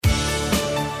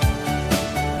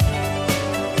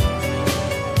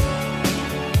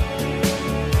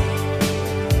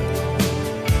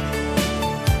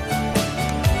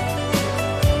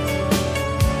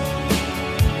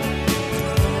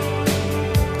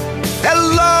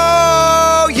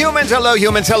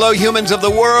hello humans of the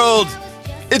world.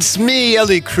 It's me,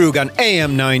 Ellie Krug, on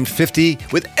AM 950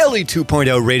 with Ellie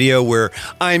 2.0 Radio, where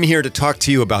I'm here to talk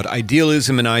to you about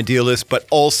idealism and idealists, but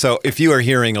also, if you are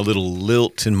hearing a little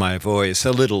lilt in my voice,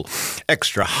 a little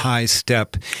extra high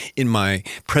step in my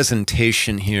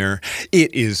presentation here,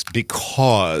 it is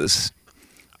because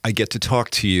I get to talk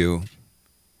to you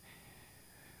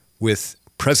with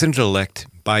President-elect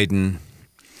Biden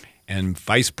and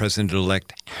Vice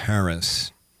President-elect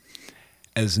Harris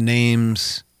as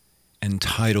names and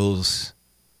titles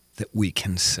that we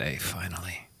can say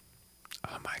finally.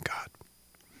 Oh my God.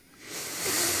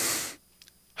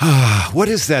 What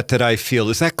is that I feel?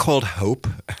 Is that called hope?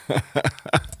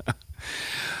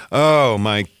 Oh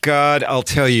my God, I'll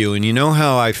tell you. And you know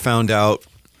how I found out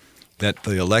that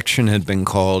the election had been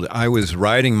called? I was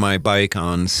riding my bike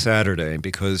on Saturday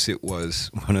because it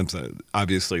was one of the,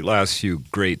 obviously, last few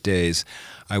great days.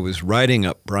 I was riding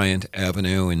up Bryant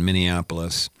Avenue in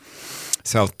Minneapolis,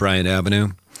 South Bryant Avenue,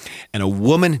 and a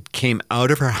woman came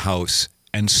out of her house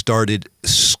and started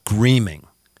screaming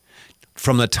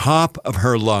from the top of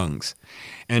her lungs.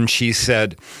 And she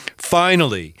said,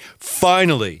 finally,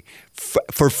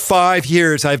 for 5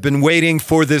 years I've been waiting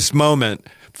for this moment.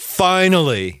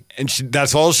 Finally. And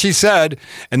that's all she said.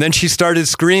 And then she started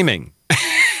screaming.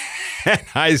 And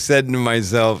I said to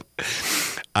myself,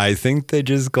 I think they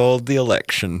just called the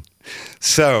election.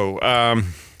 So, and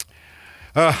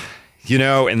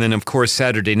then, of course,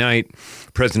 Saturday night,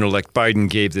 President-elect Biden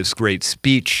gave this great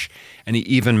speech, and he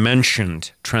even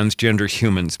mentioned transgender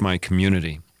humans, my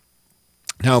community.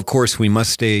 Now, of course, we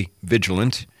must stay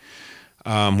vigilant.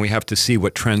 We have to see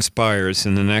what transpires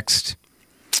in the next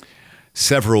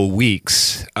several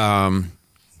weeks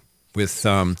with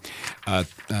the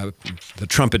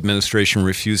Trump administration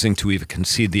refusing to even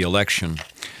concede the election.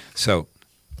 So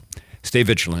stay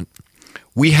vigilant.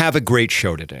 We have a great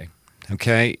show today.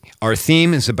 Okay, our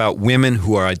theme is about women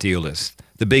who are idealists.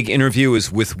 The big interview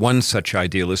is with one such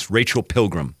idealist, Rachel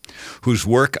Pilgrim, whose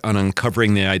work on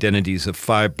uncovering the identities of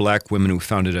 5 black women who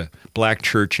founded a black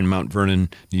church in Mount Vernon,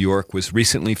 New York, was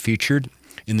recently featured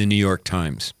in the New York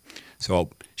Times. So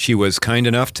she was kind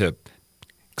enough to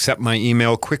accept my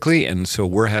email quickly, and so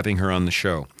we're having her on the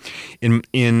show. In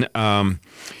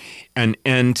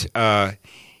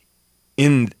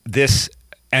this.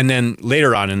 And then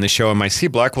later on in the show, on my C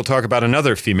Block, we'll talk about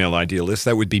another female idealist.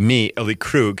 That would be me, Ellie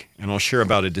Krug, and I'll share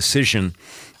about a decision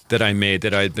that I made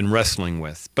that I had been wrestling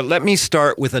with. But let me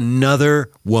start with another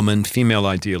woman, female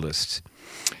idealist,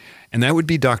 and that would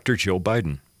be Dr. Jill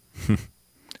Biden,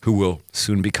 who will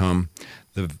soon become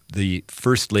the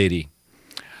First Lady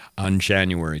on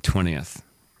January 20th.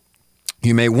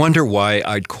 You may wonder why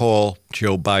I'd call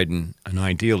Jill Biden an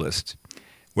idealist.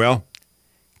 Well,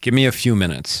 give me a few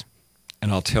minutes,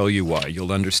 and I'll tell you why.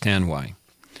 You'll understand why.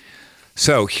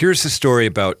 So here's the story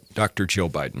about Dr. Jill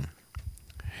Biden.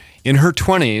 In her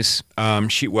 20s,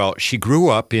 she grew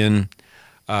up in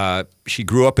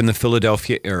the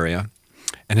Philadelphia area,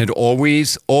 and had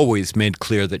always made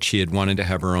clear that she had wanted to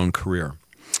have her own career.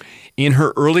 In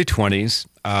her early 20s,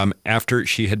 after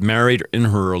she had married in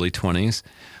her early 20s,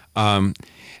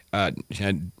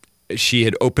 she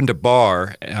had opened a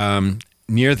bar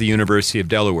near the University of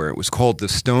Delaware. It was called the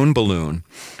Stone Balloon,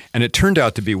 and it turned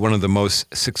out to be one of the most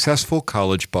successful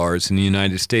college bars in the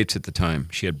United States at the time.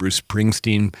 She had Bruce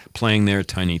Springsteen playing there,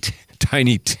 Tiny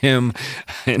Tim,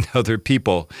 and other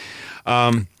people.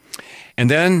 And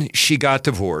then she got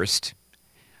divorced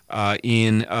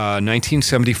in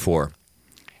 1974.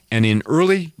 And in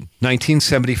early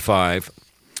 1975,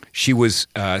 she was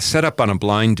set up on a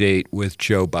blind date with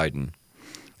Joe Biden.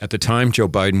 At the time, Joe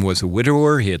Biden was a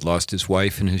widower. He had lost his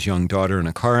wife and his young daughter in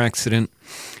a car accident.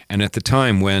 And at the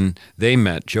time when they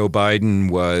met, Joe Biden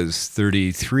was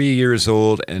 33 years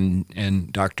old,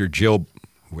 and Dr. Jill,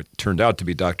 what turned out to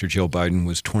be Dr. Jill Biden,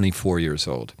 was 24 years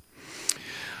old.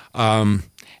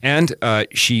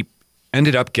 She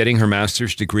ended up getting her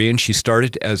master's degree, and she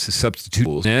started as a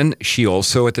substitute. And she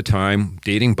also, at the time,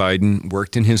 dating Biden,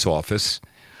 worked in his office.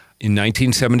 In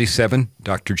 1977,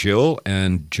 Dr. Jill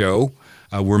and Joe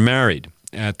were married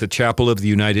at the Chapel of the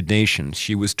United Nations.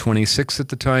 She was 26 at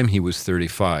the time. He was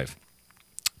 35.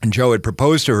 And Joe had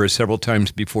proposed to her several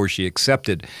times before she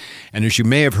accepted. And as you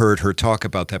may have heard her talk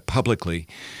about that publicly,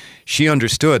 she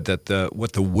understood that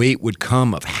what the weight would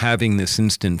come of having this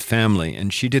instant family,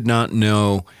 and she did not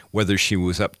know whether she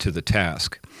was up to the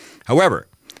task. However,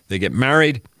 they get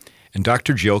married, and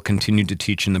Dr. Jill continued to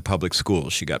teach in the public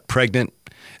schools. She got pregnant.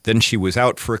 Then she was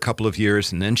out for a couple of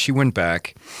years, and then she went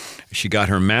back. She got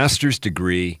her master's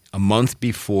degree a month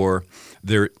before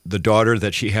the daughter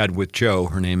that she had with Joe,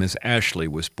 her name is Ashley,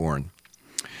 was born.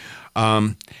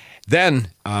 Then,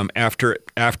 after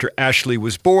Ashley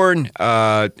was born,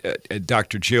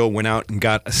 Dr. Jill went out and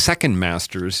got a second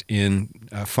master's in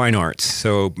fine arts.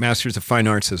 So, master's of fine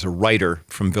arts as a writer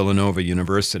from Villanova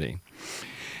University.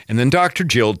 And then Dr.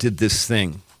 Jill did this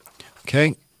thing.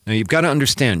 Okay? Now, you've got to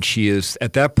understand, she is,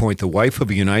 at that point, the wife of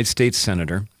a United States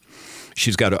senator.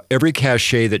 She's got every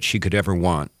cachet that she could ever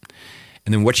want.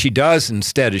 And then what she does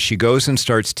instead is she goes and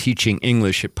starts teaching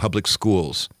English at public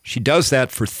schools. She does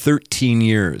that for 13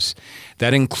 years.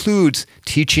 That includes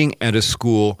teaching at a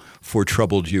school for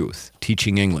troubled youth,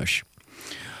 teaching English.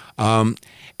 And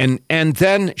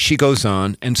then she goes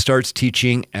on and starts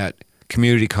teaching at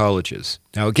community colleges.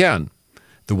 Now again,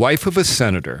 the wife of a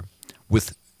senator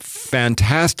with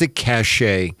fantastic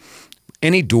cachet,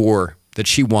 any door that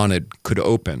she wanted could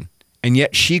open. And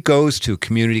yet she goes to a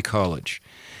community college.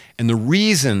 And the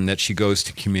reason that she goes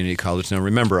to community college, now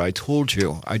remember, I'd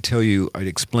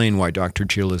explain why Dr.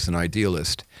 Jill is an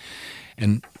idealist.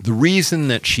 And the reason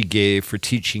that she gave for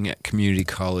teaching at community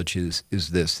colleges is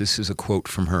this. This is a quote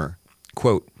from her.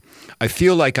 Quote, "I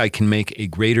feel like I can make a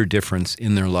greater difference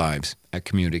in their lives at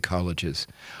community colleges.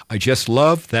 I just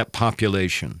love that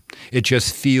population. It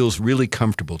just feels really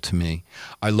comfortable to me.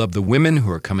 I love the women who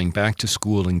are coming back to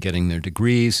school and getting their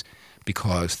degrees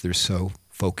because they're so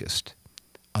focused."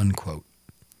 Unquote.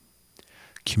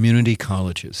 Community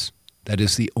colleges. That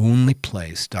is the only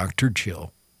place Dr.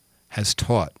 Jill has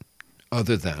taught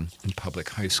other than in public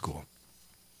high school.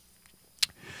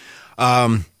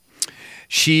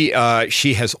 She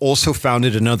has also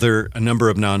founded a number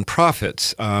of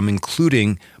nonprofits,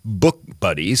 including Book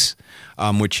Buddies,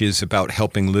 which is about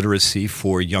helping literacy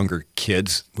for younger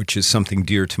kids, which is something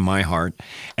dear to my heart,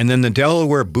 and then the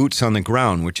Delaware Boots on the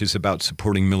Ground, which is about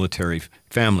supporting military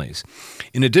families.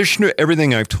 In addition to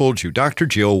everything I've told you, Dr.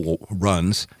 Jill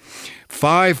runs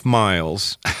 5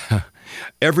 miles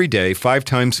every day, 5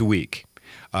 times a week.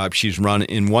 She's run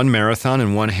in 1 marathon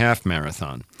and 1 half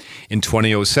marathon. In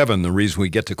 2007, the reason we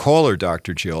get to call her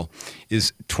Dr. Jill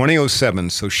is 2007,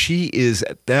 so she is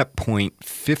at that point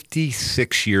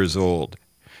 56 years old.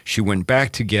 She went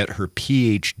back to get her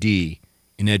PhD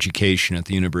in education at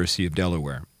the University of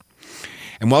Delaware.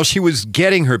 And while she was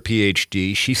getting her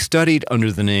PhD, she studied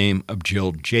under the name of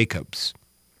Jill Jacobs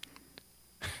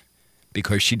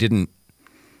because she didn't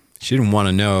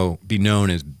want to be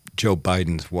known as Joe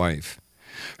Biden's wife.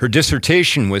 Her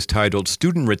dissertation was titled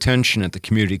Student Retention at the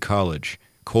Community College,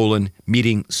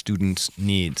 Meeting Students'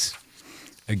 Needs.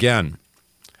 Again,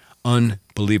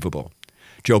 unbelievable.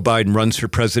 Joe Biden runs for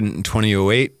president in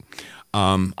 2008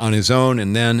 on his own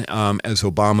and then as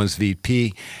Obama's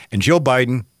VP. And Jill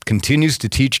Biden continues to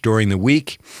teach during the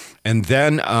week and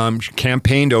then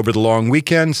campaigned over the long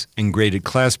weekends and graded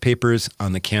class papers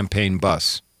on the campaign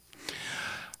bus.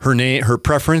 Her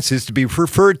preference is to be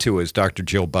referred to as Dr.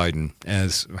 Jill Biden,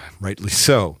 as rightly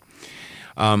so.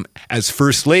 As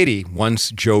First Lady, once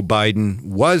Joe Biden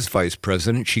was Vice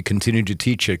President, she continued to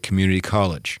teach at community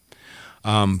college.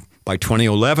 By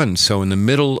 2011, so in the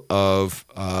middle of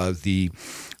the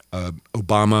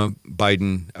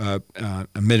Obama-Biden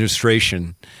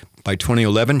administration, by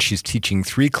 2011, she's teaching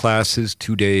 3 classes,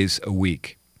 2 days a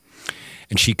week.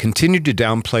 And she continued to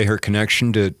downplay her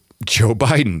connection to Joe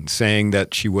Biden, saying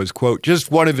that she was, quote, just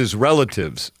one of his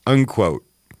relatives, unquote.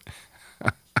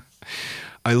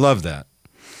 I love that.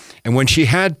 And when she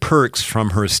had perks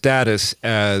from her status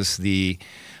as the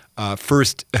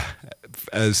first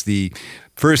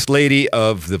lady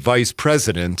of the vice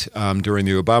president during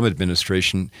the Obama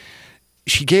administration,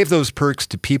 she gave those perks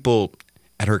to people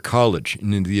at her college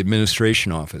and in the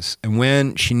administration office. And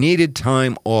when she needed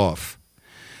time off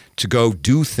to go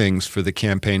do things for the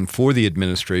campaign for the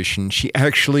administration, she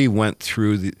actually went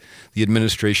through the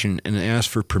administration and asked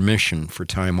for permission for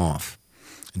time off.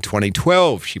 In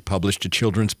 2012, she published a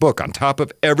children's book on top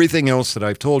of everything else that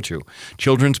I've told you.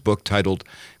 Children's book titled,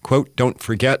 quote, Don't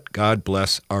Forget, God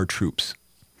Bless Our Troops.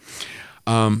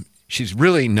 She's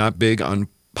really not big on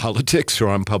politics or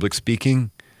on public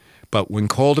speaking, but when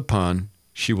called upon,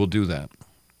 she will do that.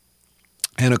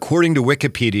 And according to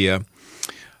Wikipedia,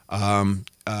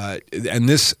 and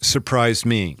this surprised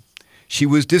me, she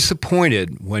was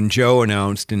disappointed when Joe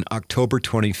announced in October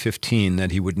 2015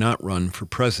 that he would not run for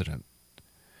president.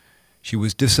 She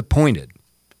was disappointed.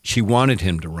 She wanted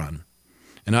him to run.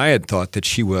 And I had thought that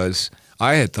she was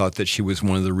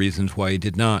one of the reasons why he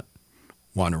did not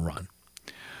want to run.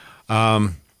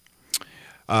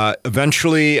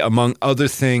 Eventually, among other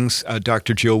things,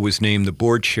 Dr. Jill was named the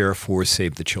board chair for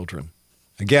Save the Children.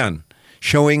 Again,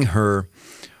 showing her,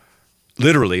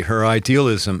 literally, her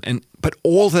idealism. And But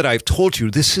all that I've told you,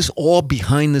 this is all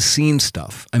behind the scenes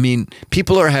stuff. I mean,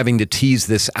 people are having to tease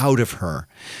this out of her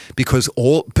because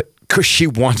she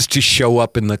wants to show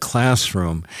up in the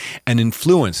classroom and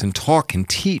influence and talk and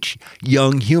teach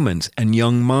young humans and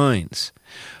young minds.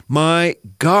 My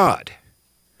God,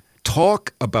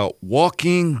 talk about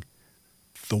walking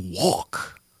the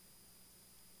walk.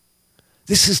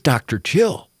 This is Dr.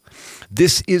 Jill.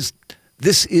 This is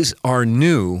our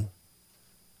new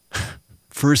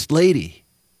First Lady.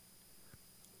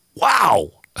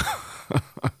 Wow.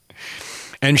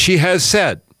 And she has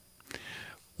said,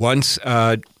 once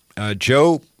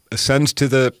Joe ascends to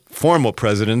the formal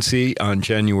presidency on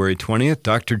January 20th,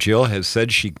 Dr. Jill has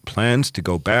said she plans to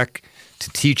go back to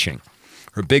teaching.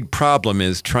 Her big problem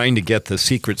is trying to get the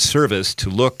Secret Service to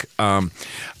look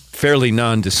fairly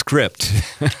nondescript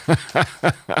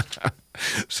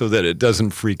so that it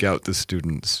doesn't freak out the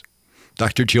students.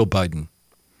 Dr. Jill Biden,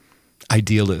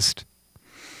 idealist.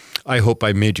 I hope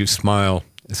I made you smile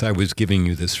as I was giving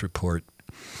you this report,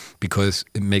 because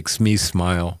it makes me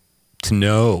smile to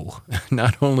know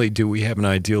not only do we have an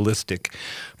idealistic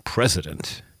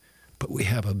president, but we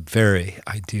have a very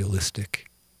idealistic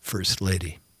First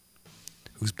Lady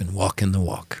who's been walking the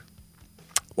walk.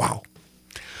 Wow.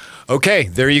 Okay,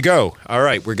 there you go. All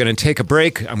right, we're going to take a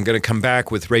break. I'm going to come back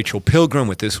with Rachel Pilgrim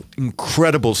with this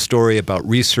incredible story about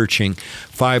researching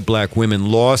 5 black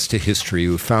women lost to history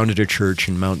who founded a church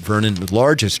in Mount Vernon, the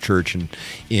largest church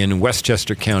in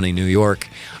Westchester County, New York.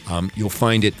 You'll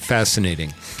find it fascinating.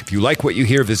 If you like what you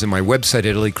hear, visit my website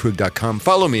at elliekrug.com.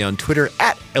 Follow me on Twitter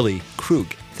at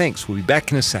 @elliekrug. Thanks. We'll be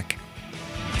back in a second.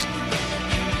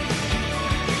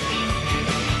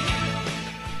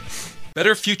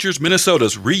 Better Futures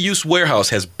Minnesota's Reuse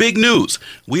Warehouse has big news.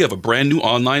 We have a brand new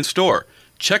online store.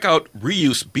 Check out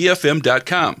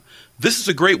reusebfm.com. This is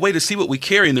a great way to see what we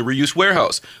carry in the Reuse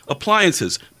Warehouse.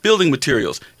 Appliances, building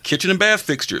materials, kitchen and bath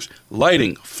fixtures,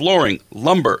 lighting, flooring,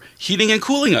 lumber, heating and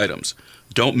cooling items.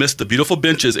 Don't miss the beautiful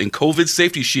benches and COVID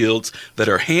safety shields that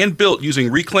are hand-built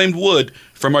using reclaimed wood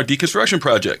from our deconstruction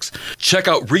projects. Check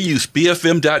out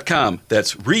reusebfm.com.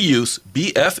 That's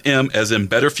reusebfm as in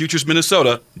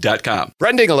betterfuturesminnesota.com.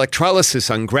 Brending Electrolysis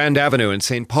on Grand Avenue in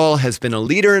St. Paul has been a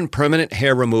leader in permanent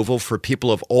hair removal for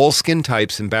people of all skin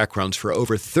types and backgrounds for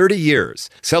over 30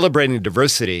 years, celebrating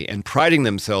diversity and priding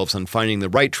themselves on finding the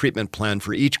right treatment plan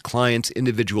for each client's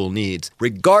individual needs,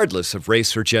 regardless of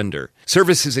race or gender.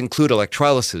 Services include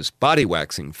electrolysis, body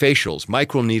waxing, facials,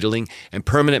 microneedling, and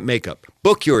permanent makeup.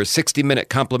 Book your 60-minute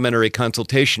complimentary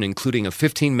consultation, including a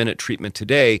 15-minute treatment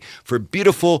today for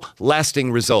beautiful,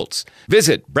 lasting results.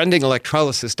 Visit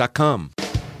brendingelectrolysis.com.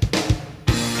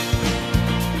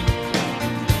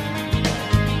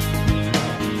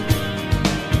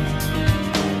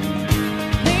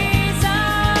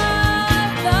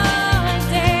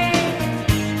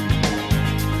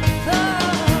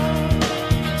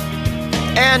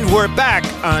 And we're back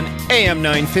on AM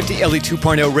 950 Ellie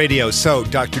 2.0 radio. So,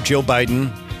 Dr. Jill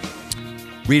Biden,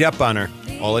 read up on her.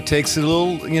 All it takes is a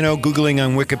little, Googling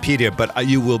on Wikipedia, but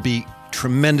you will be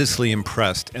tremendously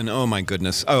impressed. And oh my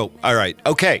goodness. Oh, all right.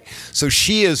 Okay. So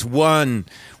she is one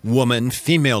woman,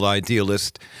 female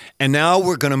idealist. And now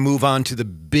we're going to move on to the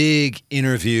big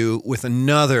interview with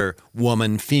another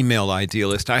woman, female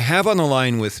idealist. I have on the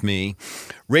line with me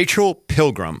Rachel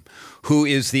Pilgrim, who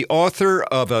is the author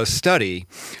of a study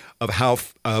of how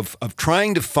of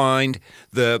trying to find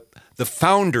the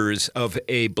founders of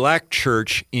a black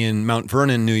church in Mount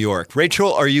Vernon, New York.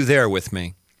 Rachel, are you there with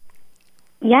me?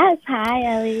 Yes. Hi,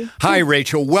 Ellie. Hi,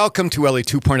 Rachel. Welcome to Ellie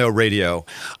 2.0 Radio.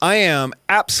 I'm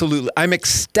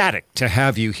ecstatic to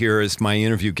have you here as my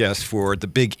interview guest for the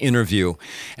big interview.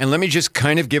 And let me just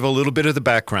kind of give a little bit of the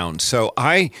background. So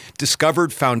I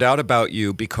found out about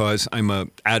you because I'm a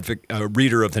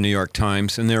reader of the New York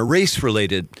Times, and their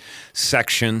race-related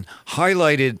section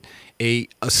highlighted a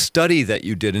study that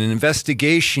you did, an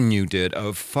investigation you did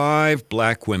of 5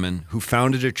 black women who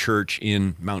founded a church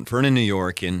in Mount Vernon, New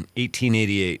York in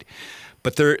 1888.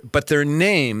 But their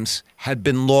names had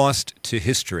been lost to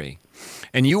history.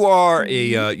 And you're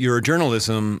a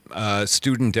journalism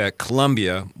student at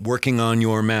Columbia working on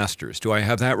your master's. Do I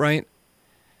have that right?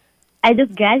 I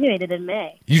just graduated in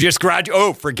May. You just graduated?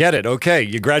 Oh, forget it. Okay,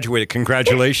 you graduated.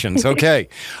 Congratulations. Okay.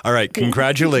 All right,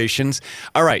 congratulations.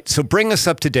 All right, so bring us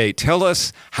up to date. Tell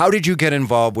us, how did you get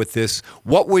involved with this?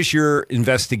 What was your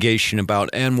investigation about,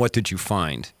 and what did you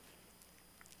find?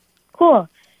 Cool.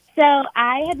 So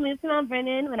I had moved to Mount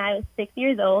Vernon when I was 6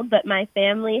 years old, but my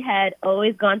family had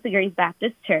always gone to Grace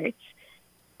Baptist Church.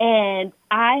 And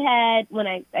I had, when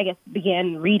I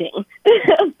began reading,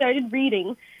 started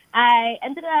reading, I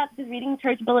ended up just reading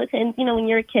church bulletins. You know, when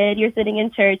you're a kid, you're sitting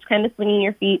in church, kind of swinging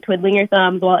your feet, twiddling your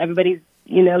thumbs while everybody's,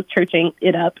 churching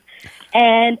it up.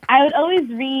 And I would always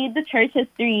read the church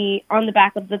history on the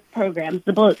back of the programs,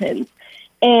 the bulletins.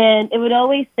 And it would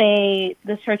always say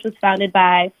the church was founded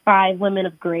by 5 women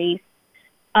of grace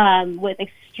with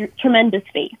tremendous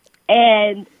faith.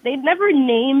 And they'd never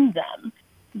named them.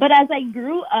 But as I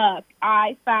grew up,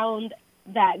 I found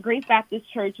that Grace Baptist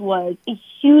Church was a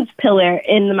huge pillar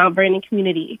in the Mount Vernon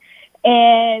community.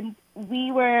 And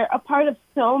we were a part of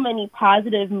so many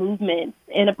positive movements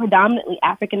in a predominantly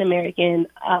African-American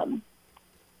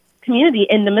community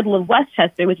in the middle of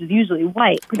Westchester, which is usually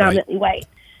white, predominantly white.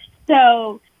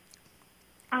 So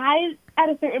I, at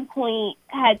a certain point,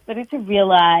 had started to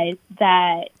realize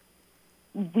that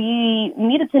we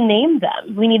needed to name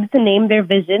them. We needed to name their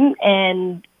vision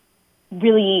and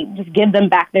really just give them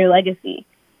back their legacy.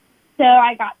 So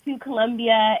I got to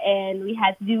Columbia, and we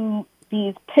had to do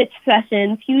these pitch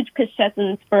sessions, huge pitch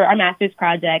sessions for our master's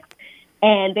projects.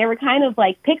 And they were kind of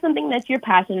like, pick something that you're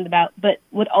passionate about, but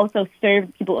would also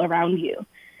serve people around you.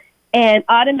 And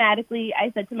automatically,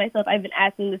 I said to myself, I've been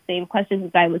asking the same question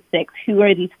since I was 6. Who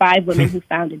are these 5 women who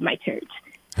founded my church?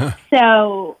 Huh.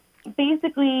 So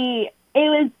basically, it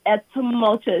was a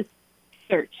tumultuous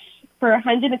search. For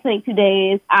 122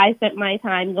 days, I spent my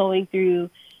time going through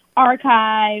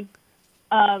archives,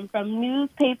 from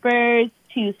newspapers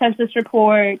to census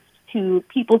reports to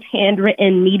people's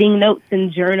handwritten meeting notes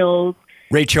and journals.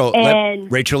 Rachel,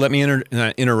 let me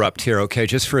interrupt here, okay,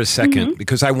 just for a second,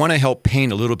 because I want to help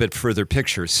paint a little bit further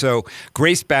picture. So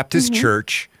Grace Baptist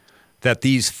Church, that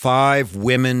these 5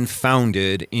 women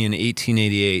founded in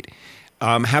 1888,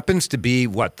 happens to be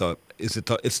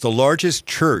it's the largest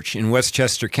church in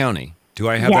Westchester County. Do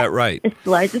I have that right? It's the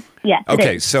largest. Yes.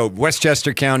 Okay, so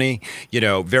Westchester County,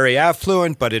 very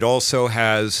affluent, but it also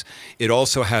has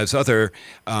other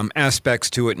aspects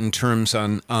to it in terms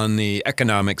on the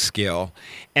economic scale,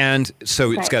 and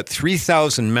so it's got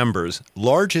 3,000 members,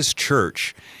 largest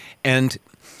church, and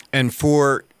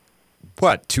for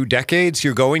 2 decades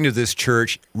you're going to this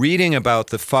church, reading about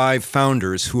the 5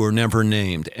 founders who are never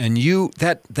named, and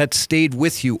that stayed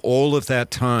with you all of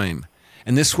that time.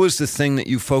 And this was the thing that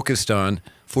you focused on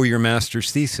for your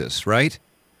master's thesis, right?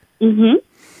 Mm-hmm.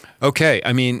 Okay.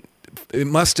 I mean, it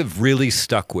must have really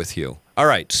stuck with you. All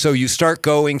right. So you start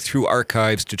going through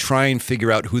archives to try and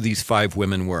figure out who these 5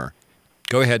 women were.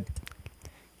 Go ahead.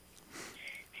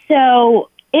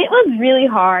 So it was really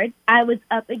hard. I was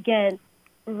up against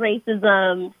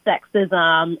racism,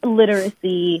 sexism,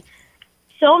 illiteracy,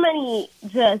 so many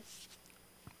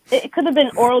it could have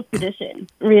been oral tradition,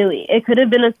 really. It could have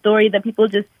been a story that people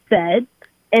just said,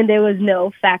 and there was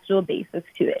no factual basis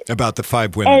to it. About the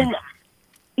 5 women. And,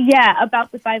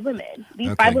 about the 5 women.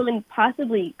 These 5 women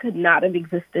possibly could not have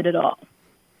existed at all.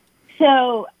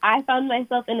 So I found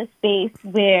myself in a space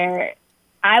where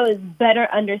I was better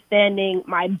understanding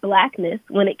my Blackness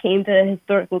when it came to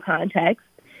historical context.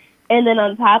 And then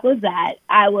on top of that,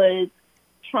 I was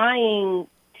trying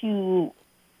to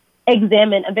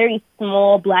examine a very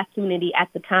small Black community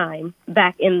at the time,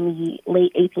 back in the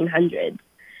late 1800s,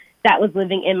 that was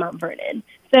living in Mount Vernon.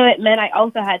 So it meant I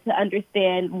also had to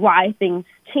understand why things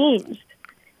changed.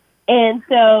 And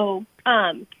so,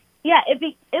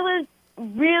 it was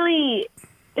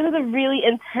a really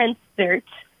intense search.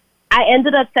 I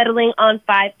ended up settling on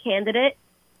 5 candidates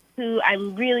who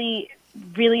I'm really,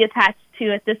 really attached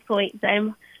to at this point. So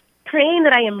I'm praying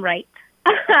that I am right.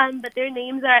 But their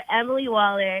names are Emily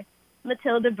Waller,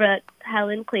 Matilda Brooks,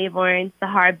 Helen Claiborne,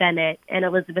 Sahar Bennett, and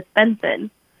Elizabeth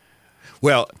Benson.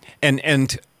 Well,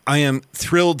 and I am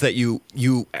thrilled that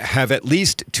you have, at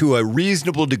least to a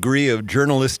reasonable degree of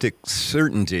journalistic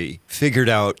certainty, figured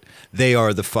out they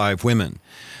are the 5 women.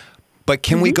 But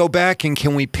can we go back and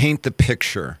can we paint the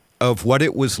picture of what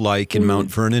it was like in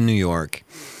Mount Vernon, New York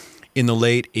in the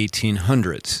late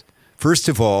 1800s? First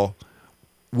of all,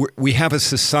 we have a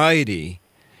society,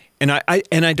 and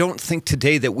I don't think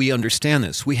today that we understand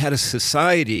this. We had a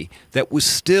society that was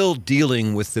still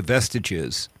dealing with the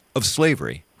vestiges of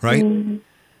slavery, right?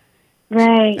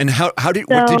 Right. And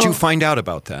what did you find out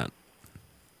about that?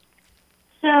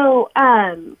 So,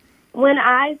 when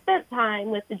I spent time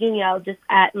with the genealogist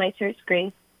at my church,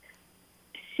 Grace,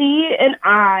 she and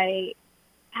I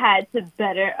had to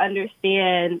better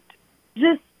understand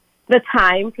just the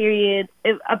time period.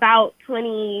 About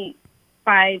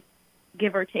 25,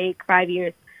 give or take, 5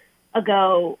 years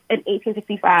ago, in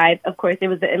 1865, of course, there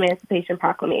was the Emancipation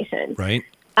Proclamation. Right.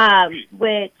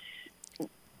 Which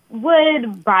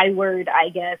would, by word, I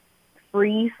guess,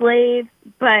 free slaves.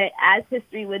 But as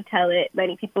history would tell it,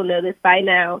 many people know this by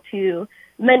now, to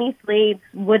many slaves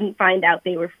wouldn't find out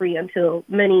they were free until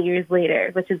many years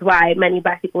later, which is why many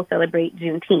Black people celebrate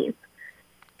Juneteenth.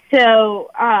 So,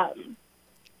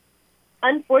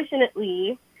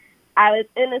 unfortunately, I was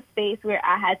in a space where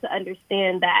I had to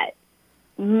understand that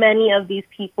many of these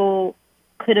people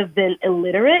could have been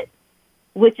illiterate,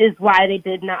 which is why they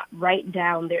did not write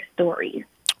down their stories.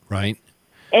 Right.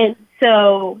 And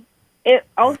so it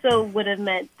also would have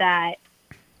meant that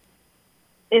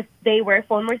if they were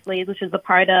former slaves, which was a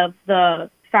part of the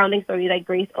founding story that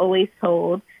Grace always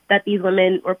told, that these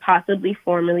women were possibly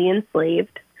formerly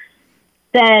enslaved,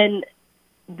 then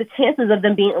the chances of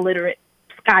them being illiterate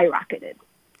skyrocketed.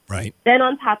 Right. Then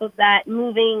on top of that,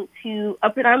 moving to a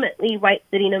predominantly white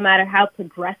city, no matter how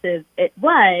progressive it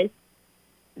was,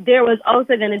 there was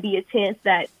also going to be a chance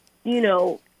that,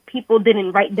 people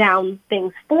didn't write down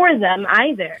things for them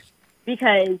either.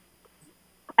 Because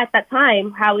at that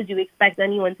time, how would you expect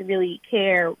anyone to really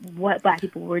care what Black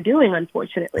people were doing,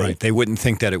 unfortunately? Right. They wouldn't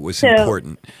think that it was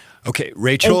important. Okay,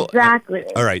 Rachel. Exactly.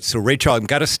 All right. So, Rachel, I've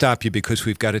got to stop you because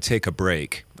we've got to take a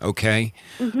break, okay?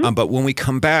 Mm-hmm. But when we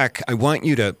come back, I want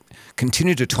you to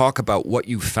continue to talk about what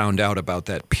you found out about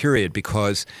that period,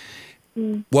 because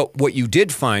what you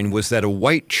did find was that a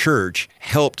white church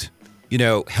helped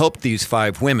these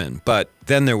 5 women, but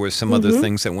then there were some other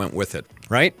things that went with it,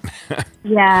 right?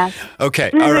 Yeah. Okay.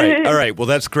 All right. Well,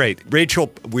 that's great. Rachel,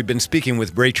 we've been speaking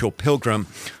with Rachel Pilgrim,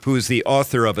 who is the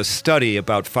author of a study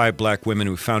about 5 Black women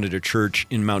who founded a church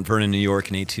in Mount Vernon, New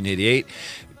York in 1888.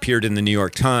 Appeared in the New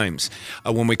York Times.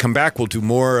 When we come back, we'll do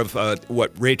more of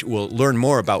we'll learn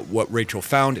more about what Rachel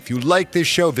found. If you like this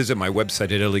show, visit my website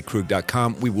at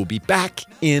elliekrug.com. We will be back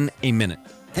in a minute.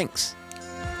 Thanks.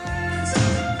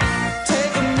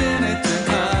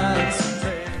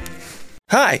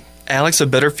 Hi, Alex of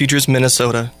Better Futures,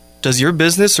 Minnesota. Does your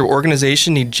business or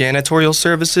organization need janitorial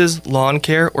services, lawn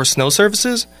care, or snow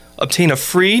services? Obtain a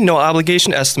free,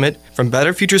 no-obligation estimate from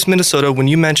Better Futures, Minnesota when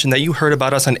you mention that you heard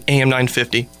about us on AM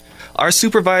 950. Our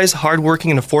supervised,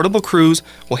 hardworking, and affordable crews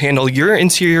will handle your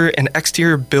interior and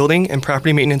exterior building and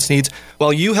property maintenance needs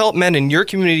while you help men in your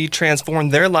community transform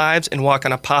their lives and walk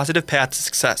on a positive path to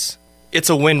success. It's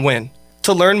a win-win.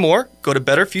 To learn more, go to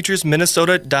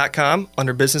betterfuturesminnesota.com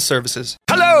under Business Services.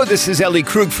 Hello, this is Ellie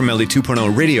Krug from Ellie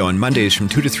 2.0 Radio on Mondays from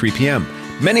 2 to 3 p.m.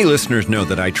 Many listeners know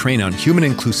that I train on human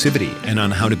inclusivity and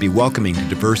on how to be welcoming to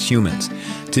diverse humans.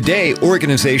 Today,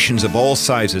 organizations of all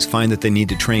sizes find that they need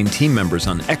to train team members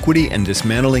on equity and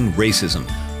dismantling racism.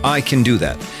 I can do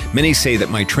that. Many say that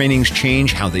my trainings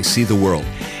change how they see the world.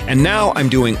 And now I'm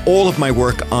doing all of my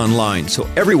work online, so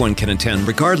everyone can attend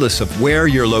regardless of where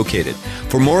you're located.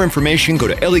 For more information, go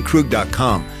to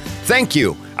elliekrug.com. Thank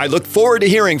you. I look forward to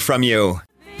hearing from you.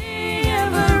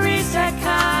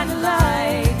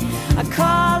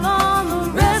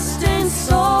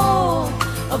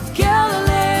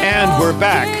 And we're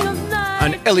back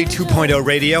on Ellie 2.0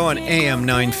 Radio on AM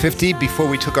 950. Before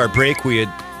we took our break, we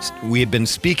had been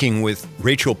speaking with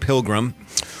Rachel Pilgrim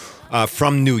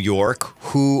from New York,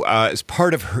 who as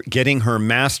part of getting her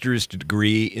master's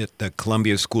degree at the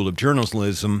Columbia School of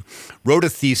Journalism, wrote a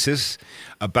thesis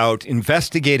about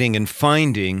investigating and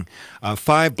finding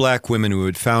 5 Black women who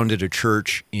had founded a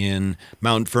church in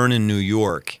Mount Vernon, New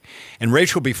York. And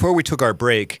Rachel, before we took our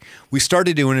break, we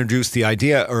started to introduce the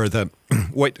idea, or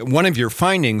one of your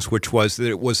findings, which was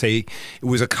that it was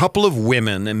a couple of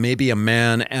women and maybe a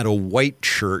man at a white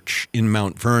church in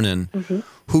Mount Vernon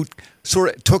who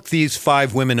sort of took these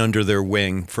 5 women under their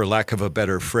wing, for lack of a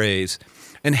better phrase,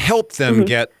 and helped them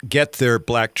get their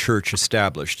Black church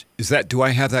established. Do I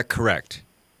have that correct?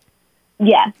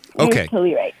 Yes. Okay. You're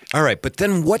totally right. All right. But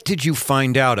then what did you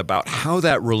find out about how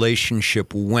that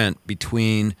relationship went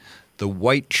between the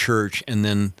white church and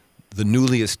then the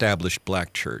newly established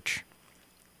Black church?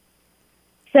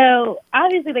 So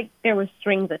obviously, there were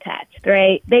strings attached,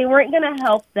 right? They weren't going to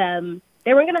help them.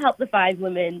 They weren't going to help the 5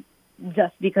 women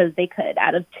just because they could,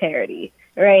 out of charity,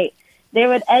 right? There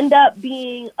would end up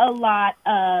being a lot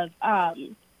of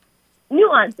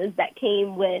nuances that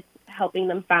came with helping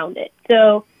them found it.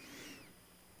 So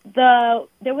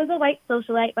there was a white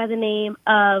socialite by the name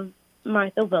of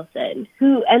Martha Wilson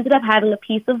who ended up having a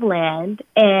piece of land,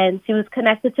 and she was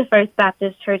connected to First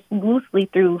Baptist Church loosely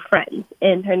through friends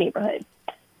in her neighborhood.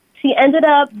 She ended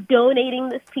up donating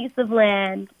this piece of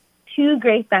land to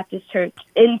Grace Baptist Church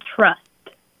in trust.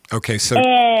 Okay, so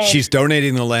she's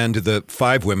donating the land to the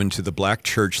 5 women to the Black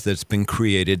church that's been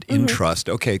created in trust.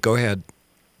 Okay, go ahead.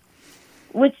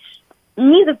 Which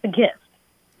means it's a gift,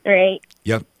 right?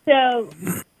 Yep. So,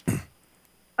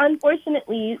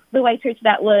 unfortunately, the white church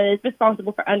that was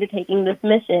responsible for undertaking this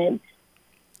mission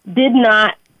did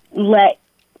not let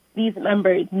these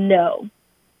members know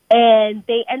And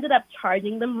they ended up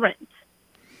charging them rent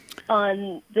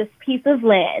on this piece of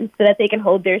land so that they can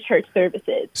hold their church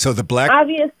services. So the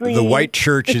white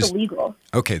church is illegal.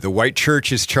 Okay, the white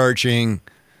church is charging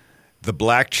the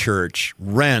black church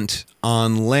rent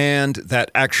on land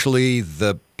that actually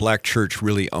the black church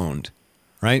really owned,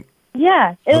 right?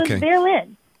 Yeah, it was their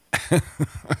land.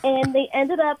 And they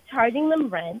ended up charging them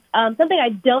rent. Something I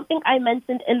don't think I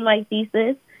mentioned in my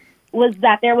thesis was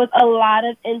that there was a lot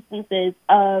of instances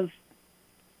of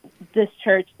this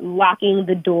church locking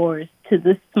the doors to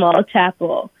this small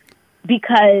chapel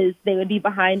because they would be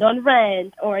behind on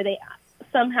rent, or they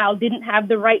somehow didn't have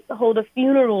the right to hold a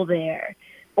funeral there,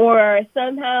 or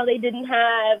somehow they didn't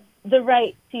have the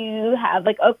right to have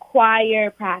like a choir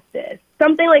practice,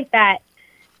 something like that.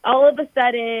 All of a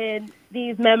sudden,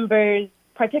 these members,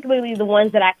 particularly the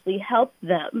ones that actually helped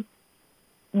them,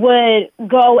 would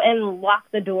go and lock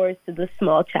the doors to the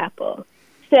small chapel.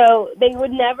 So they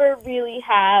would never really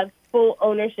have full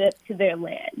ownership to their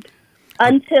land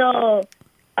until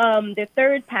their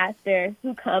third pastor,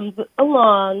 who comes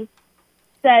along,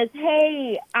 says,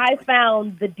 "Hey, I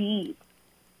found the deed."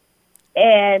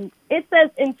 And it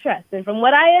says in trust. And from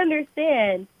what I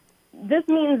understand, this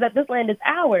means that this land is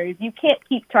ours. You can't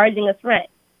keep charging us rent.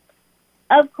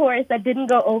 Of course, that didn't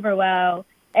go over well,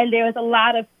 and there was a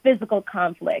lot of physical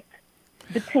conflict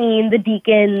between the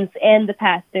deacons and the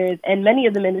pastors and many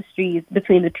of the ministries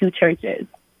between the two churches.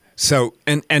 So,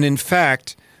 and in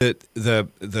fact,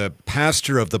 the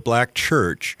pastor of the black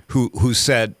church who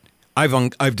said,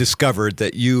 I've discovered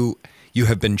that you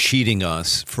have been cheating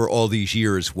us for all these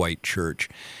years, white church.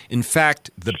 In fact,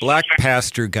 the black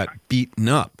pastor got beaten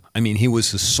up. I mean, he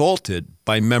was assaulted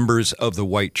by members of the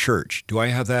white church. Do I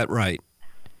have that right?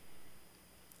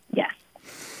 Yes.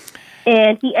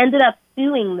 And he ended up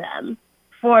suing them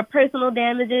for personal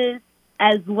damages,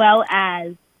 as well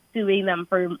as suing them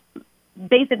for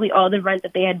basically all the rent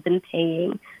that they had been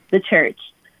paying the church.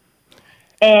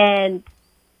 And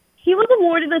he was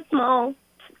awarded a small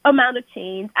amount of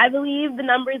change. I believe the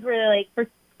numbers were like, for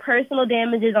personal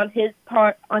damages on his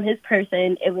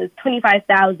person, it was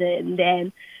 $25,000,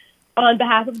 and on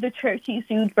behalf of the church, he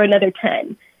sued for another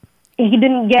 10. He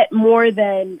didn't get more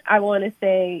than, I want to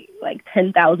say, like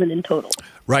 10,000 in total.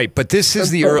 Right, but this is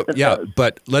the early,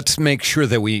 but let's make sure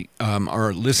that we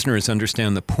our listeners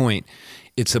understand the point.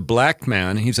 It's a black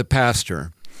man. He's a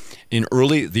pastor in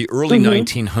the early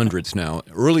 1900s now,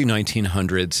 early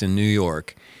 1900s in New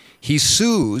York. He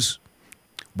sues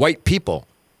white people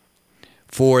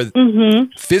for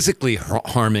physically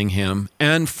harming him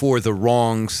and for the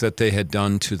wrongs that they had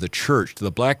done to the church, to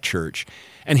the black church.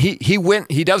 And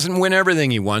he doesn't win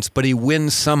everything he wants, but he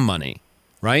wins some money,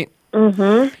 right?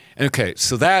 Mm-hmm. Okay,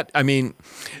 so that, I mean,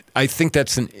 I think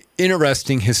that's an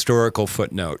interesting historical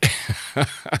footnote.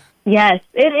 Yes,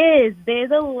 it is.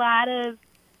 There's a lot of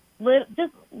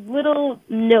just little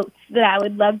notes that I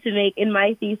would love to make in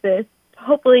my thesis,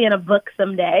 hopefully in a book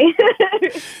someday,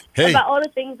 about all the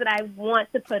things that I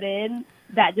want to put in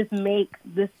that just make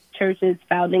this church's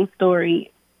founding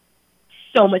story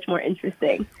so much more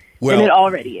interesting than it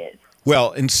already is.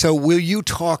 Well, and so will you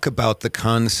talk about the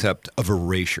concept of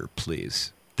erasure,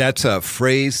 please? That's a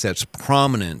phrase that's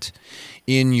prominent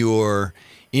in your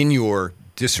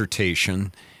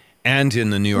dissertation and in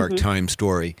the New York Times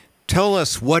story. Tell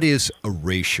us, what is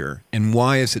erasure and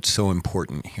why is it so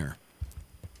important here?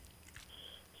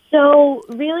 So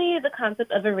really the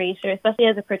concept of erasure, especially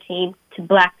as it pertains to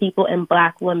black people and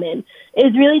black women,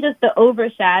 is really just the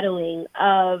overshadowing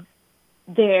of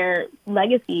their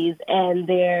legacies and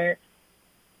their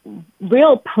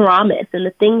real promise and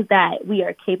the things that we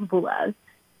are capable of.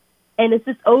 And it's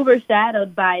just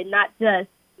overshadowed by not just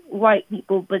white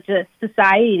people, but just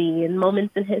society and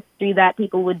moments in history that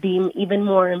people would deem even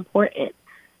more important.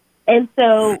 And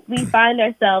so we find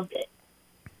ourselves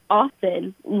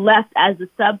often left as a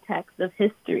subtext of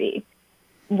history,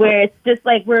 where it's just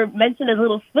like we're mentioned as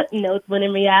little footnotes, when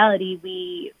in reality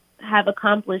we have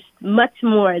accomplished much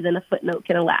more than a footnote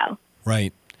can allow.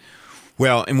 Right.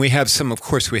 Well, and we have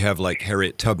like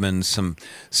Harriet Tubman, some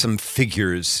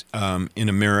figures in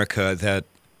America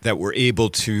that were able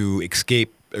to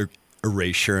escape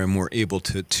erasure and were able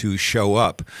to show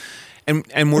up,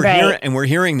 and we're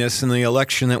hearing this in the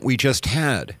election that we just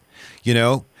had. You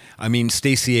know, I mean,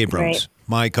 Stacey Abrams,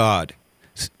 my God,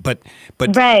 but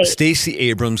Stacey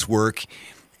Abrams' work,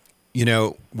 you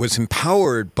know, was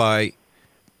empowered by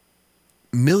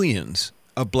millions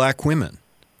of black women,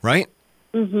 right?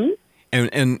 Mm-hmm.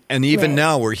 And even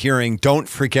now we're hearing, don't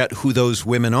forget who those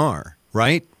women are,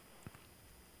 right?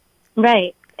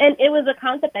 Right. And it was a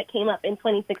concept that came up in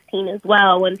 2016 as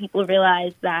well, when people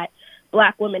realized that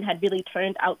Black women had really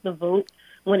turned out the vote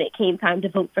when it came time to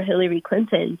vote for Hillary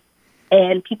Clinton.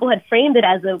 And people had framed it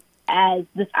as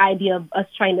this idea of us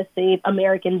trying to save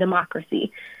American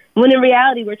democracy. When in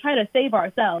reality, we're trying to save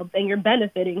ourselves, and you're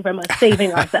benefiting from us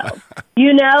saving ourselves,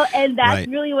 and that's Right.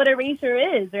 really what erasure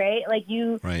is, right? Like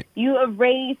you Right.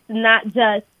 erase not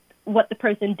just what the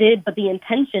person did, but the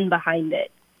intention behind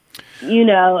it,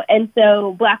 and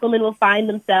so Black women will find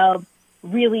themselves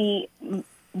really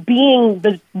being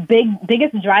the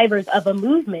biggest drivers of a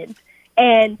movement,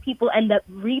 and people end up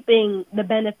reaping the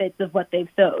benefits of what they've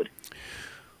sowed.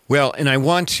 Well, and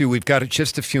we've got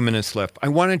just a few minutes left. I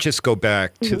want to just go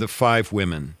back to the 5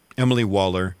 women, Emily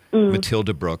Waller,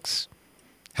 Matilda Brooks,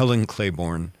 Helen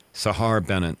Claiborne, Sahar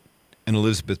Bennett, and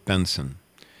Elizabeth Benson.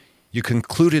 You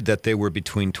concluded that they were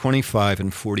between 25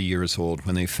 and 40 years old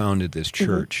when they founded this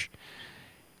church.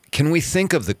 Can we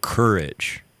think of the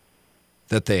courage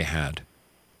that they had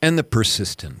and the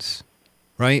persistence,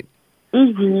 right?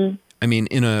 Mm-hmm. I mean,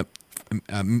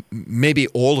 maybe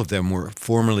all of them were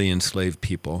formerly enslaved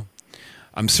people.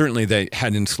 Certainly they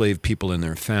had enslaved people in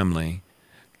their family.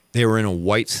 They were in a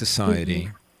white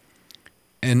society.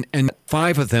 And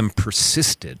 5 of them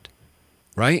persisted,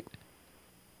 right?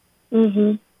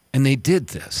 Mm-hmm. And they did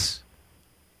this.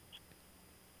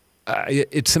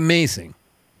 It's amazing.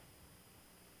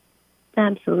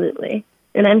 Absolutely.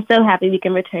 And I'm so happy we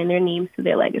can return their names to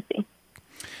their legacy.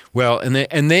 Well,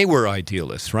 and they were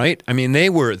idealists, right? I mean, they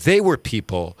were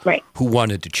people Right. who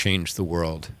wanted to change the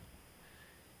world.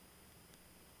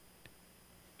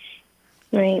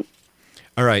 Right.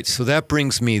 All right, so that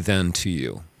brings me then to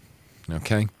you,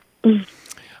 okay?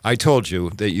 I told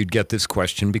you that you'd get this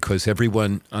question because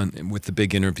everyone with the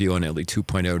big interview on Ellie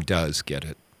 2.0 does get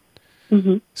it.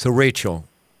 Mm-hmm. So, Rachel,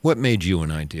 what made you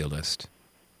an idealist?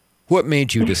 What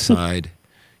made you decide,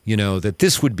 that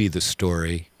this would be the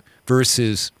story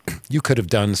versus you could have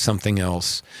done something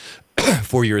else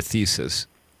for your thesis?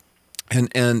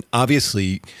 And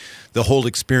obviously, the whole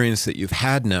experience that you've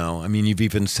had now, I mean, you've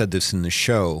even said this in the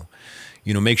show,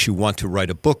 makes you want to write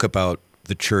a book about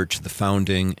the church, the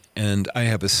founding, and I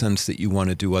have a sense that you want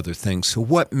to do other things. So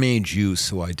what made you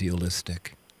so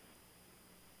idealistic?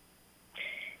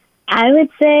 I would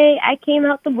say I came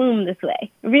out the womb this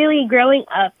way. Really, growing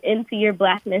up into your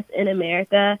Blackness in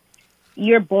America,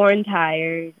 you're born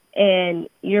tired and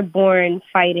you're born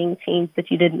fighting change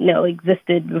that you didn't know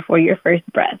existed before your first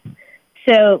breath.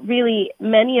 So really,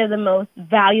 many of the most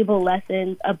valuable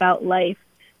lessons about life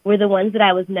were the ones that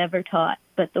I was never taught,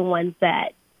 but the ones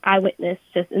that I witnessed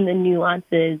just in the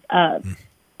nuances of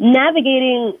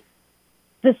navigating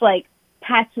this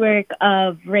patchwork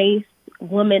of race,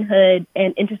 womanhood,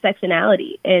 and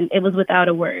intersectionality, and it was without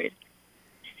a word.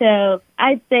 So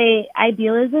I'd say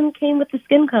idealism came with the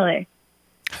skin color.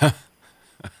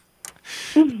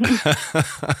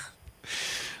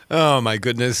 Oh my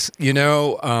goodness!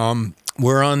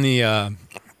 We're on the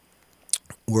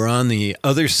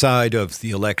other side of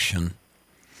the election.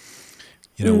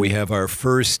 We have our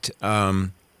first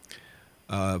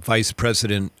vice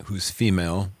president who's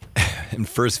female, and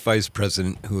first vice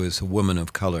president who is a woman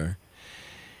of color.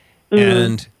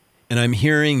 And I'm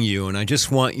hearing you, and I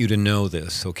just want you to know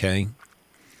this, okay?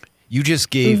 You just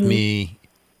gave me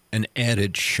an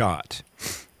added shot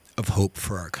of hope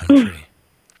for our country.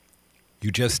 You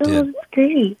just did. Oh, that's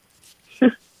great.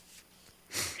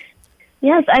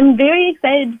 Yes, I'm very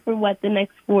excited for what the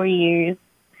next 4 years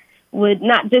would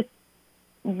not just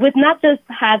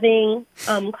having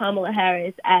Kamala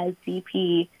Harris as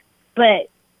VP, but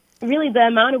really the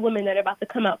amount of women that are about to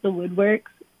come out the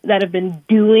woodworks that have been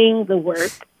doing the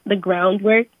work, the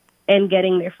groundwork, and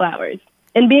getting their flowers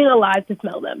and being alive to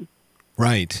smell them.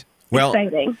 Right. Well,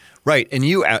 exciting. Right, and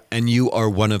you are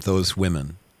one of those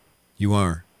women. You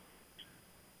are.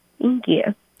 Thank you.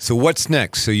 So what's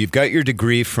next? So you've got your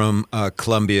degree from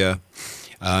Columbia,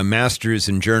 master's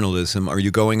in journalism. Are you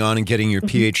going on and getting your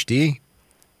PhD?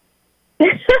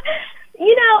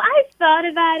 I've thought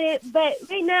about it, but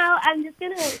right now I'm just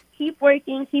going to keep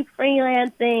working, keep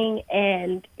freelancing,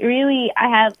 and really I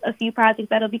have a few projects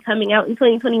that'll be coming out in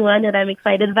 2021 that I'm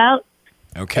excited about.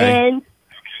 Okay. And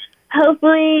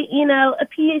hopefully, a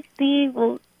PhD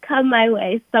will come my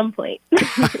way at some point.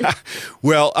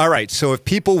 Well, all right. So if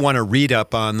people want to read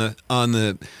up on the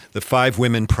 5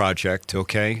 Women Project,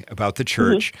 okay, about the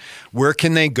church, where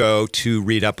can they go to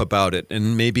read up about it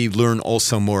and maybe learn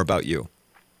also more about you?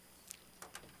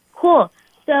 Cool.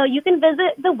 So you can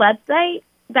visit the website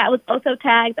that was also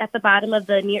tagged at the bottom of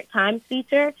the New York Times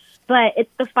feature, but it's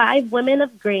the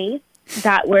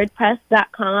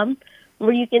 5womenofgrace.wordpress.com,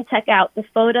 where you can check out the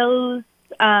photos,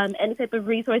 any type of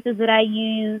resources that I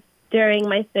use, during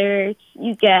my search,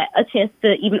 you get a chance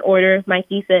to even order my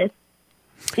thesis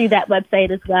through that website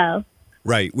as well.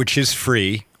 Right, which is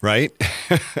free, right?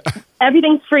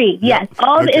 Everything's free, yes.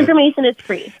 All the information is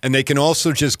free. And they can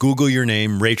also just Google your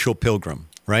name, Rachel Pilgrim,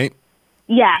 right?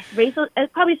 Yeah, Rachel.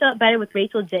 It probably show up better with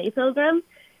Rachel J. Pilgrim.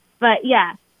 But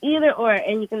yeah, either or,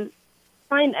 and you can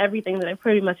find everything that I've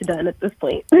pretty much done at this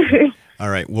point. All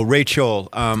right. Well, Rachel,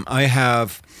 I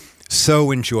have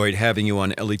so enjoyed having you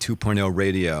on Ellie 2.0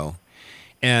 Radio.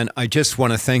 And I just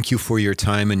want to thank you for your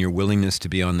time and your willingness to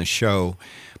be on the show.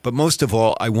 But most of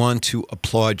all, I want to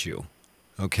applaud you,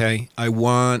 okay? I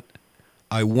want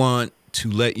to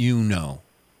let you know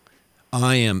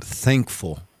I am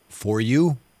thankful for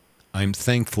you. I'm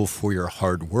thankful for your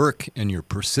hard work and your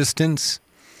persistence.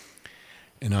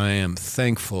 And I am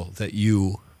thankful that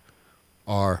you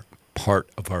are part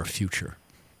of our future.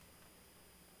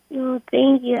 Oh,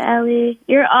 thank you, Ellie.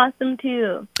 You're awesome,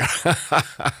 too.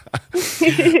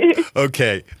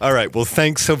 Okay. All right. Well,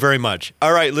 thanks so very much.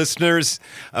 All right, listeners,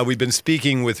 we've been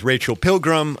speaking with Rachel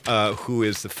Pilgrim, who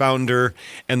is the founder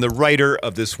and the writer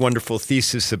of this wonderful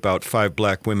thesis about 5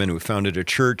 black women who founded a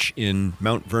church in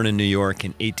Mount Vernon, New York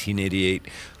in 1888.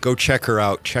 Go check her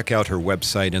out. Check out her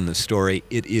website and the story.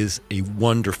 It is a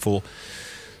wonderful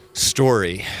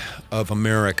story of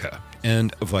America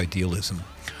and of idealism.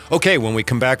 Okay, when we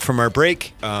come back from our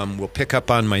break, we'll pick up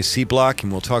on my C block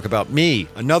and we'll talk about me,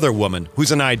 another woman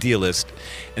who's an idealist,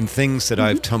 and things that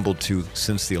I've tumbled to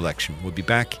since the election. We'll be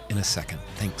back in a second.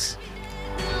 Thanks.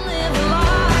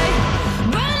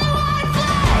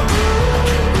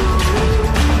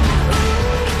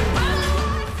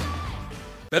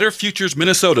 Better Futures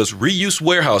Minnesota's Reuse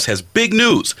Warehouse has big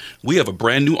news. We have a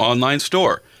brand new online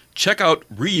store. Check out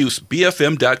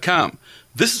reusebfm.com.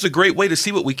 This is a great way to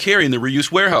see what we carry in the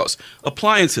Reuse Warehouse.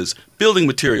 Appliances, building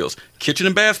materials, kitchen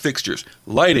and bath fixtures,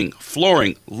 lighting,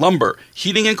 flooring, lumber,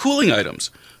 heating and cooling items.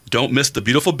 Don't miss the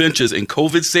beautiful benches and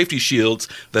COVID safety shields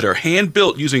that are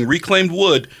hand-built using reclaimed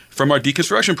wood from our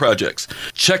deconstruction projects.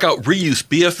 Check out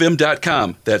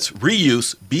reusebfm.com. That's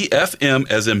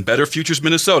reusebfm as in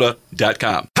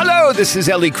betterfuturesminnesota.com. Hello, this is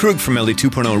Ellie Krug from Ellie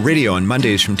 2.0 Radio on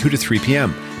Mondays from 2 to 3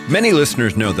 p.m. Many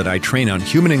listeners know that I train on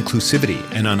human inclusivity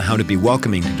and on how to be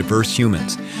welcoming to diverse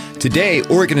humans. Today,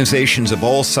 organizations of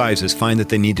all sizes find that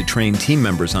they need to train team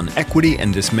members on equity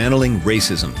and dismantling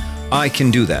racism. I can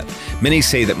do that. Many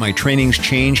say that my trainings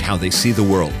change how they see the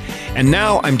world. And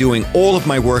now I'm doing all of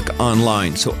my work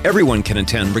online, so everyone can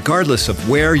attend regardless of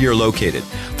where you're located.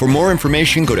 For more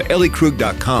information, go to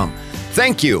elliekrug.com.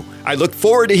 Thank you. I look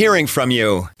forward to hearing from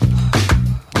you.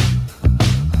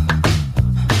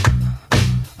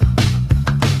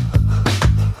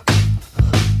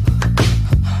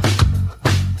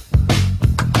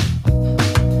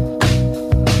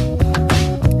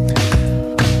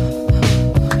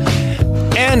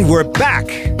 And we're back.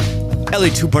 Ellie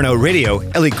 2.0 Radio,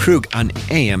 Ellie Krug on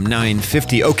AM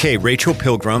 950. Okay, Rachel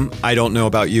Pilgrim, I don't know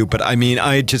about you, but I mean,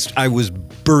 I was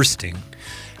bursting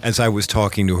as I was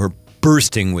talking to her,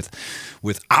 bursting with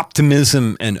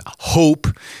optimism and hope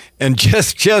and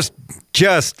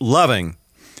just loving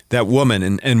that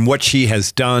woman and what she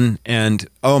has done. And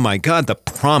oh my God, the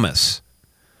promise.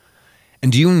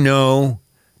 And do you know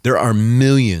there are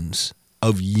millions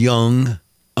of young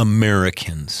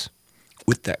Americans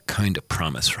with that kind of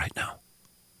promise right now?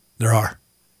 There are.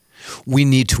 We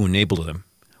need to enable them.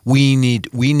 We need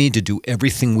to do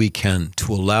everything we can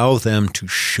to allow them to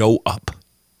show up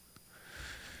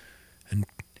and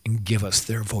give us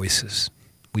their voices.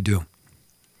 We do.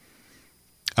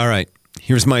 All right,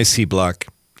 here's my C block.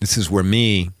 This is where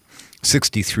me,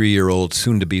 63-year-old,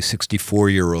 soon to be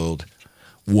 64-year-old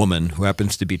woman who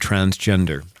happens to be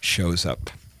transgender, shows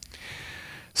up.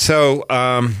 So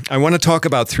I want to talk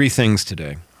about 3 things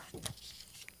today.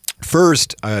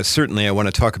 First, certainly I want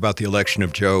to talk about the election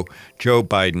of Joe. Joe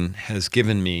Biden has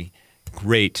given me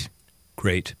great,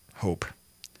 great hope.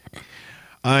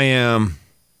 I am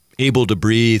able to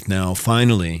breathe now,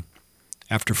 finally,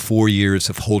 after 4 years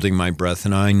of holding my breath,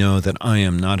 and I know that I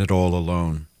am not at all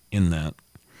alone in that.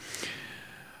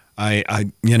 I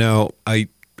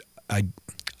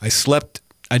slept.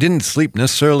 I didn't sleep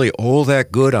necessarily all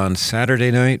that good on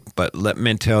Saturday night, but let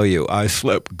me tell you, I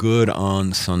slept good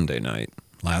on Sunday night.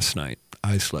 Last night,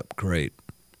 I slept great.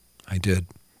 I did.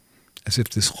 As if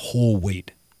this whole weight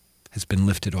has been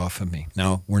lifted off of me.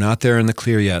 Now, we're not there in the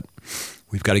clear yet.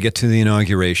 We've got to get to the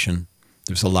inauguration.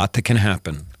 There's a lot that can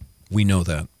happen. We know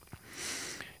that.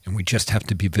 And we just have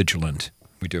to be vigilant.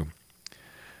 We do.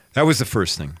 That was the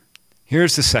first thing.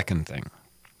 Here's the second thing.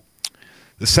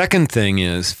 The second thing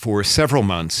is, for several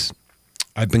months,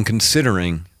 I've been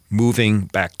considering moving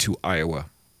back to Iowa,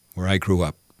 where I grew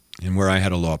up. and where I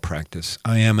had a law practice.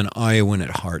 I am an Iowan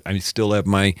at heart. I still have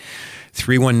my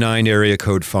 319 area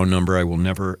code phone number. I will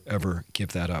never, ever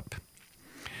give that up.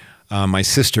 My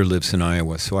sister lives in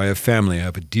Iowa, so I have family. I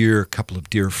have a couple of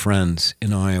dear friends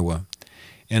in Iowa.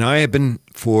 And I have been,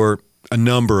 for a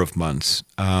number of months,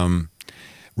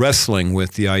 wrestling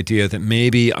with the idea that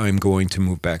maybe I'm going to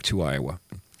move back to Iowa,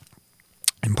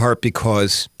 in part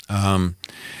because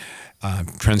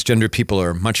transgender people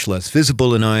are much less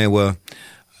visible in Iowa.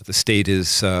 The state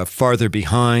is farther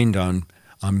behind on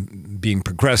being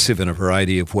progressive in a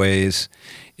variety of ways.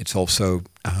 It's also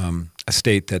a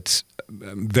state that's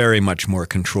very much more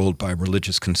controlled by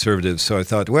religious conservatives. So I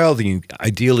thought, well, the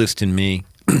idealist in me,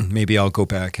 maybe I'll go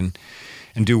back and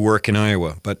do work in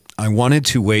Iowa. But I wanted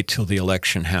to wait till the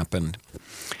election happened.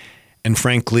 And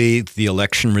frankly, the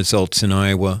election results in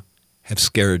Iowa have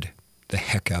scared the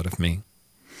heck out of me.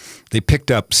 They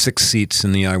picked up 6 seats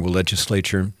in the Iowa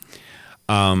legislature.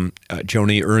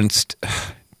 Joni Ernst,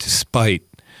 despite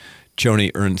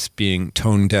Joni Ernst being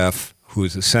tone deaf, who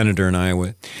is a senator in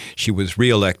Iowa, she was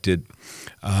reelected,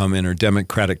 and her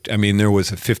Democratic, there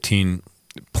was a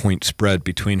 15-point spread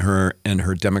between her and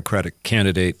her Democratic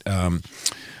candidate,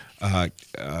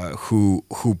 who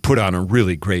put on a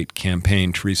really great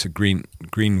campaign, Teresa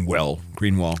Greenwald.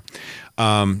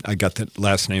 I got the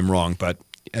last name wrong, but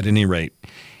at any rate.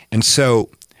 And so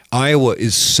Iowa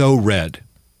is so red,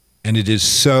 and it is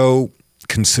so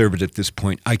conservative at this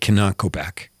point, I cannot go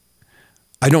back.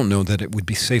 I don't know that it would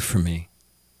be safe for me,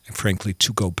 frankly,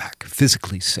 to go back,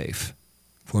 physically safe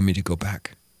for me to go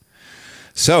back.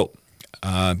 So,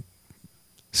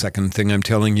 second thing I'm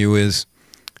telling you is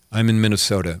I'm in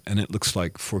Minnesota, and it looks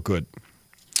like for good.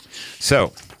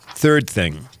 So, third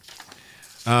thing.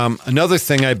 Another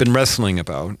thing I've been wrestling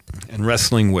about and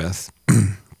wrestling with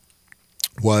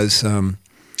was,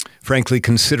 frankly,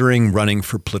 considering running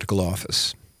for political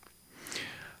office.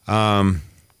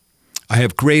 I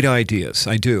have great ideas.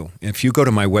 I do. If you go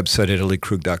to my website at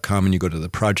elliekrug.com and you go to the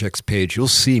projects page, you'll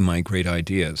see my great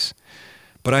ideas.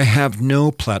 But I have no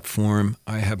platform.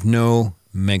 I have no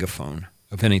megaphone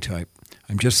of any type.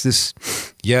 I'm just this,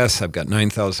 yes, I've got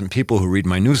 9,000 people who read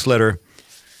my newsletter,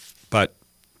 but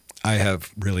I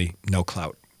have really no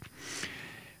clout.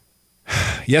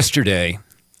 Yesterday,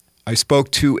 I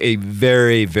spoke to a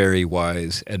very, very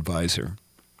wise advisor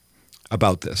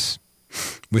about this,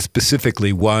 with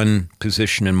specifically one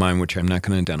position in mind, which I'm not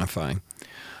going to identify.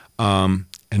 And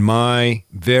my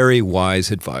very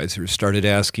wise advisor started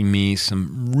asking me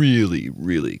some really,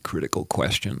 really critical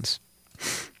questions.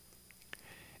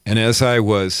 And as I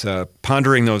was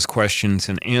pondering those questions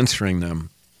and answering them,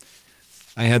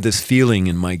 I had this feeling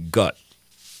in my gut.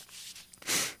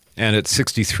 And at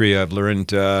 63, I've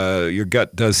learned your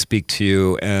gut does speak to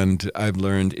you, and I've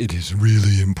learned it is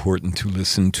really important to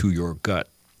listen to your gut.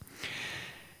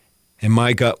 And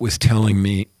my gut was telling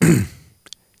me,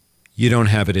 you don't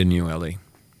have it in you, Ellie.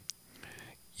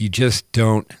 You just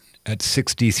don't. At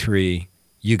 63,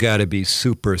 you got to be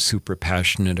super, super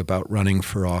passionate about running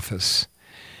for office.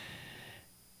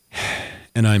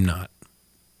 And I'm not.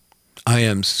 I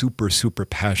am super, super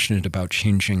passionate about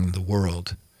changing the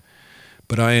world.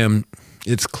 But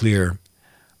it's clear,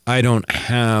 I don't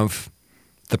have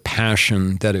the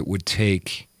passion that it would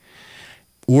take,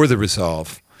 or the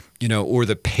resolve, or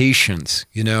the patience,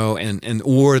 and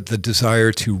or the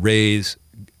desire to raise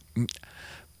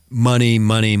money.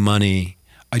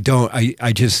 I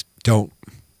just don't,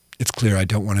 it's clear I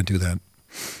don't want to do that.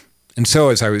 And so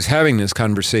as I was having this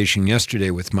conversation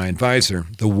yesterday with my advisor,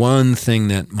 the one thing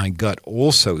that my gut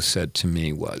also said to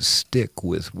me was, stick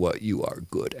with what you are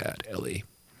good at, Ellie.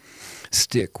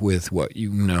 Stick with what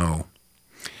you know.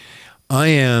 I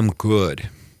am good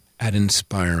at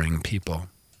inspiring people.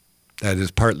 That is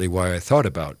partly why I thought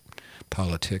about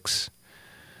politics.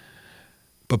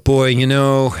 But boy,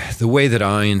 the way that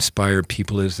I inspire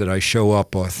people is that I show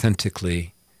up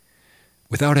authentically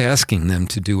without asking them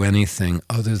to do anything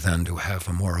other than to have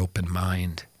a more open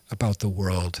mind about the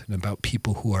world and about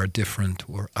people who are different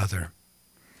or other.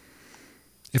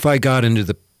 If I got into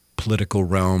the political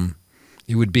realm,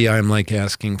 it would be I'm like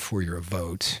asking for your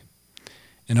vote.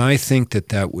 And I think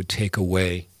that would take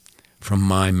away from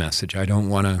my message. I don't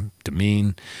want to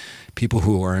demean people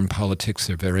who are in politics.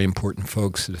 They're very important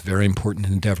folks. They're very important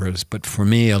endeavors. But for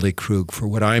me, Ellie Krug, for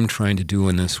what I'm trying to do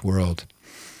in this world,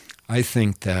 I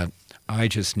think that I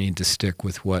just need to stick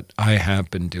with what I have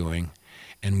been doing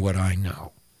and what I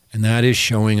know. And that is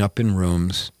showing up in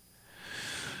rooms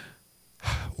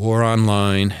or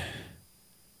online,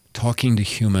 talking to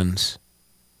humans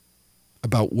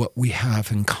about what we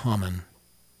have in common,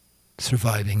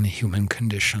 surviving the human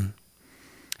condition.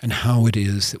 and how it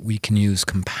is that we can use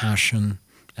compassion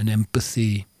and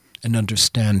empathy and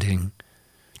understanding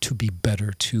to be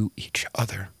better to each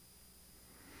other.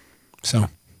 So,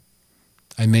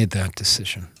 I made that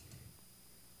decision.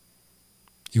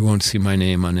 You won't see my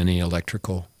name on any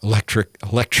electoral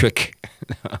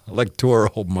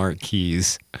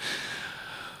marquees.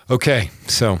 Okay,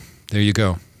 so there you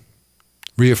go.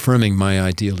 Reaffirming my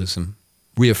idealism,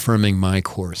 reaffirming my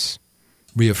course,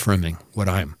 reaffirming what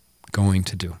I'm going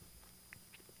to do.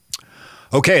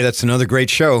 Okay, that's another great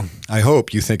show. I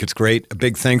hope you think it's great. A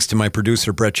big thanks to my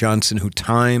producer, Brett Johnson, who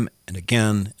time and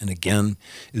again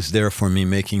is there for me,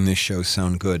 making this show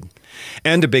sound good.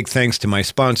 And a big thanks to my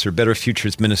sponsor, Better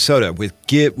Futures Minnesota,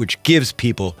 which gives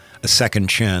people a second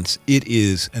chance. It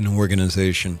is an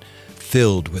organization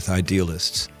filled with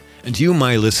idealists. And you,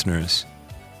 my listeners,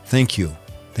 thank you.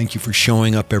 Thank you for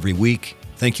showing up every week.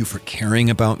 Thank you for caring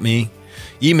about me.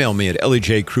 Email me at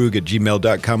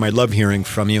elliejkrug@gmail.com. I love hearing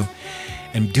from you.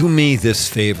 And do me this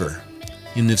favor.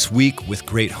 In this week with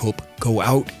great hope, go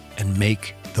out and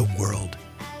make the world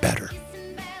better.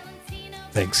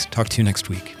 Thanks. Talk to you next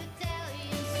week.